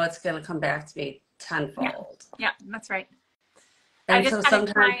I know it's going to come back to me tenfold. Yeah, that's right. And I just so had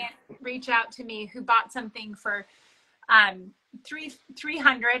a client reach out to me who bought something for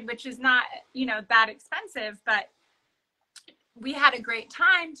 $300, which is not, you know, that expensive, but we had a great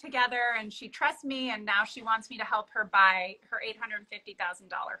time together and she trusts me, and now she wants me to help her buy her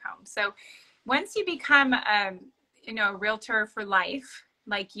 $850,000 home. So once you become a realtor for life,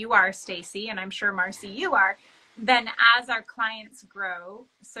 like you are, Stacy, and I'm sure Marcy you are, then as our clients grow,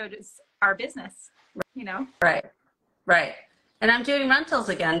 so does our business, you know? Right. And I'm doing rentals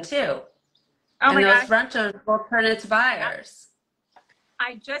again too. Oh my gosh. Those renters will turn into buyers.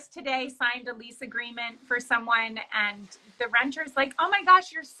 I just today signed a lease agreement for someone, and the renter's like, oh my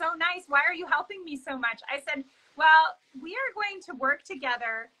gosh, you're so nice. Why are you helping me so much? I said, well, we are going to work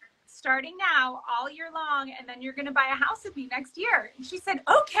together starting now all year long, and then you're going to buy a house with me next year. And she said,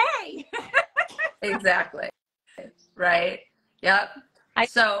 okay. Exactly. Right. Yep.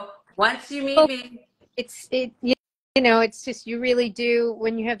 So once you meet me, it's just, you really do,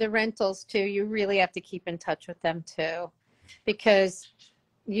 when you have the rentals too, you really have to keep in touch with them too, because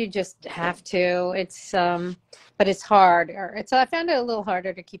you just have to. It's but it's hard. I found it a little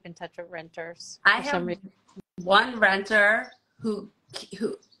harder to keep in touch with renters. I have one renter who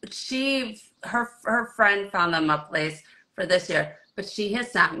her friend found them a place for this year, but she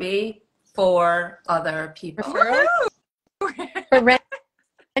has sent me 4 other people. For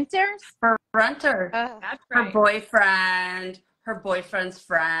renters? For renters. That's right. Her boyfriend's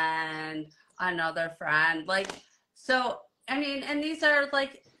friend, another friend. Like, so, I mean, and these are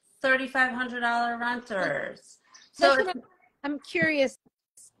like $3,500 renters. So I'm curious,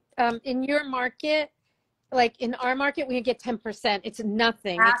 in your market, like in our market, we get 10%. It's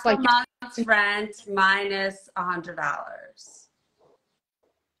nothing. It's like a month's rent minus $100.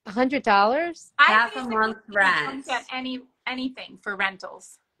 $100? Half a month's rent. Don't get anything for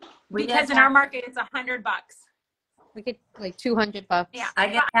rentals, because in our market it's $100. We get like $200. Yeah, I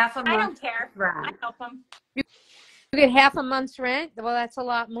get half a month. I don't care. Rent. I help them. You get half a month's rent? Well, that's a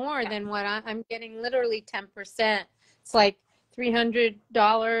lot more than what I'm getting. Literally 10%. It's like $300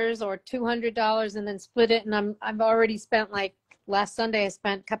 or $200, and then split it. And I've already spent, like last Sunday, I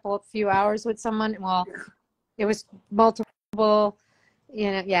spent a few hours with someone. Well, it was multiple,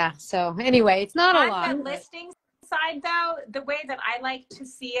 yeah. So anyway, it's not a lot. On the listing side, though, the way that I like to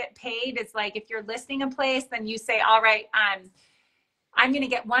see it paid is like, if you're listing a place, then you say, all right, I'm going to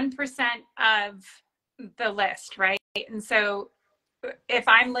get 1% of the list, right? And so if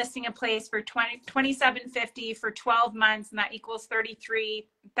I'm listing a place for $2,750 for 12 months, and that equals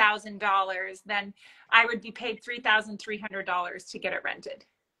 $33,000, then I would be paid $3,300 to get it rented.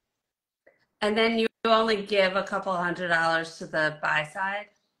 And then you only give a couple $100 to the buy side?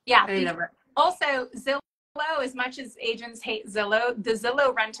 Yeah. Also, Zillow, as much as agents hate Zillow, the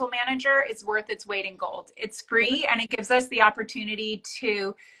Zillow rental manager is worth its weight in gold. It's free, and it gives us the opportunity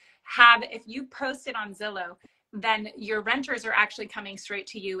to if you post it on Zillow, then your renters are actually coming straight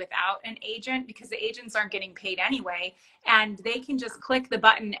to you without an agent, because the agents aren't getting paid anyway. And they can just click the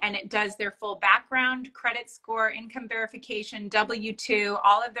button and it does their full background, credit score, income verification, W-2,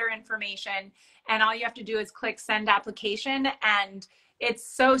 all of their information. And all you have to do is click send application. And it's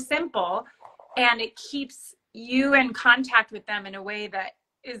so simple. And it keeps you in contact with them in a way that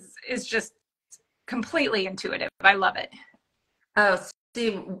is just completely intuitive. I love it. Oh,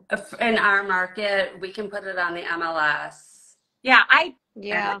 see, in our market, we can put it on the MLS. Yeah,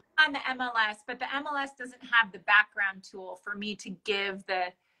 Yeah. on the MLS, but the MLS doesn't have the background tool for me to give the.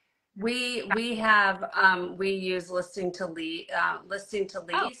 We use listing to lease,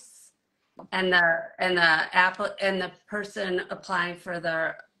 and the person applying for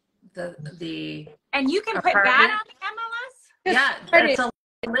the And you can put apartment. that on the MLS? Yeah, started. it's a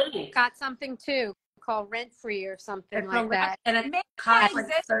link. Got something too called Rent Free or something It's like that. and it Maybe costs it like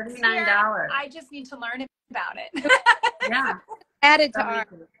exists $39. here. I just need to learn about it. Yeah. Added to our.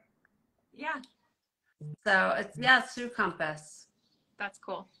 Yeah, So it's through Compass. that's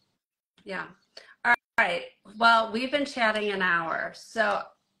cool. Yeah. All right. Well, we've been chatting an hour,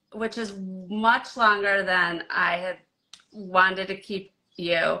 which is much longer than I had wanted to keep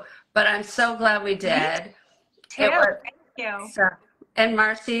you, but I'm so glad we did. Thank you. And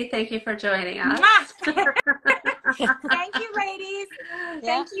Marcy, thank you for joining us. Thank you, ladies. Yeah.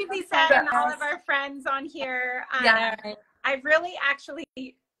 Thank you, Lisa, and all of our friends on here. Yeah. I really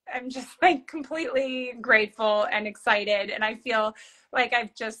I'm just like completely grateful and excited. And I feel like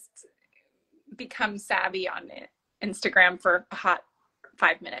I've just become savvy on Instagram for a hot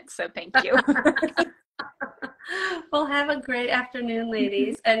 5 minutes. So thank you. Well, have a great afternoon,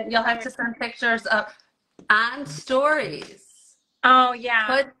 ladies. And you'll have to send pictures up on stories. Oh, yeah.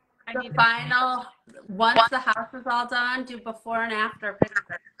 Put the final, once the house is all done, do before and after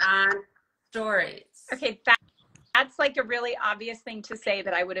pictures on stories. Okay, that's like a really obvious thing to say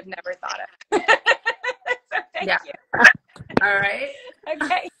that I would have never thought of. So thank you. All right.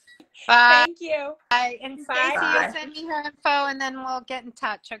 Okay. Bye. Thank you. Bye. And Stacey, you'll send me her info and then we'll get in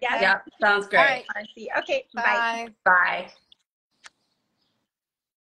touch. Okay. Yeah, sounds great. All right. Okay. Bye. Bye. Bye.